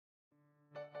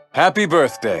Happy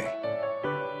birthday.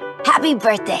 Happy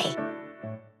birthday.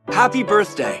 Happy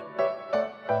birthday.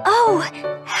 Oh,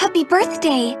 happy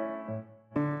birthday.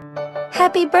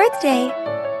 Happy birthday.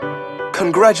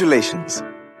 Congratulations.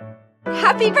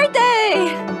 Happy birthday!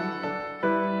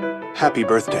 Happy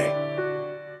birthday.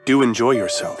 Do enjoy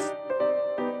yourself.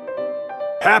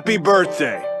 Happy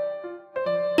birthday.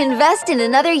 Invest in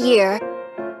another year.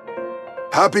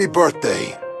 Happy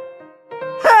birthday.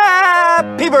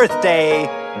 Happy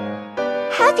birthday.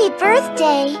 Happy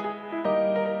birthday.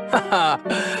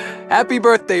 Happy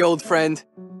birthday, old friend.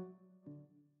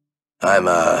 I'm,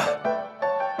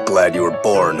 glad you were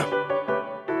born.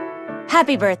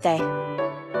 Happy birthday.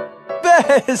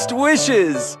 Best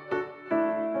wishes.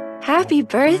 Happy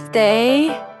birthday.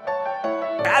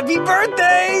 Happy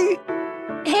birthday.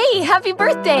 Hey, happy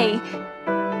birthday.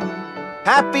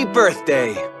 Happy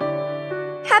birthday.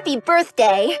 Happy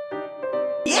birthday.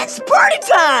 It's party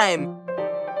time.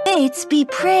 Fates be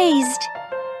praised.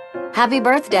 Happy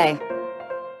birthday.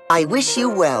 I wish you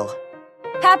well.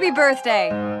 Happy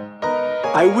birthday.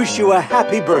 I wish you a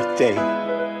happy birthday.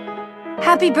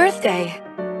 Happy birthday.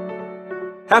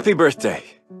 Happy birthday.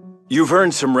 You've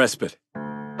earned some respite.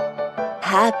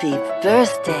 Happy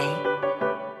birthday.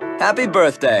 Happy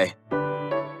birthday.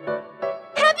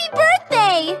 Happy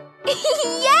birthday!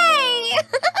 Yay!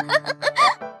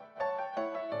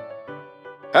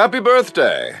 Happy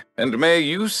birthday, and may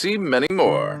you see many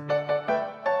more.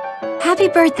 Happy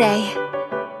birthday.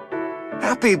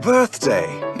 Happy birthday.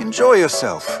 Enjoy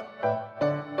yourself.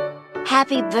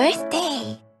 Happy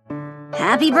birthday.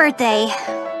 Happy birthday.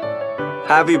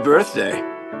 Happy birthday.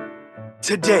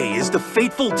 Today is the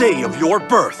fateful day of your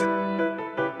birth.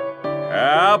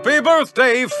 Happy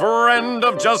birthday, friend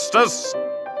of justice.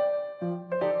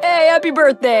 Hey, happy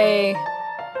birthday.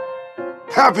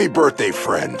 Happy birthday,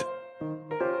 friend.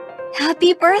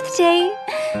 Happy birthday.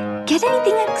 Get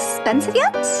anything expensive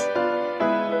yet?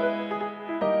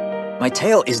 My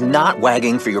tail is not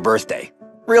wagging for your birthday.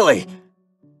 Really.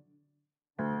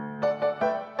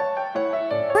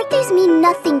 Birthdays mean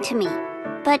nothing to me,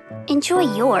 but enjoy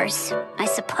yours, I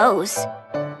suppose.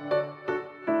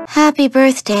 Happy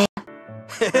birthday.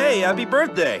 Hey, happy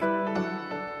birthday.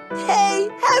 Hey,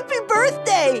 happy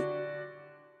birthday.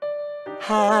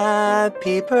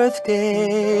 Happy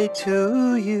birthday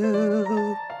to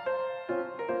you.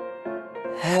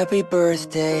 Happy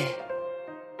birthday.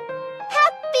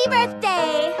 Happy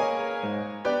birthday!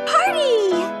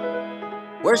 Party!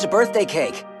 Where's the birthday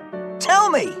cake? Tell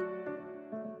me.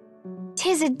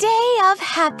 'Tis a day of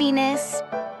happiness.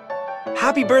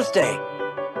 Happy birthday.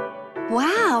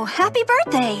 Wow, happy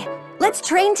birthday. Let's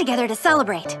train together to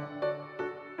celebrate.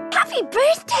 Happy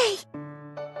birthday!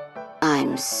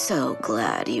 I'm so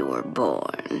glad you were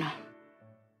born.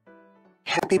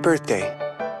 Happy birthday.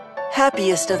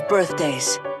 Happiest of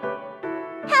birthdays.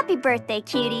 Happy birthday,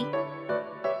 cutie.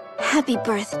 Happy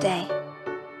birthday.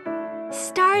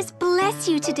 Stars bless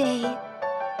you today.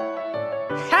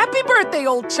 Happy birthday,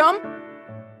 old chum.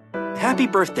 Happy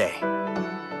birthday.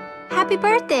 Happy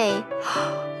birthday.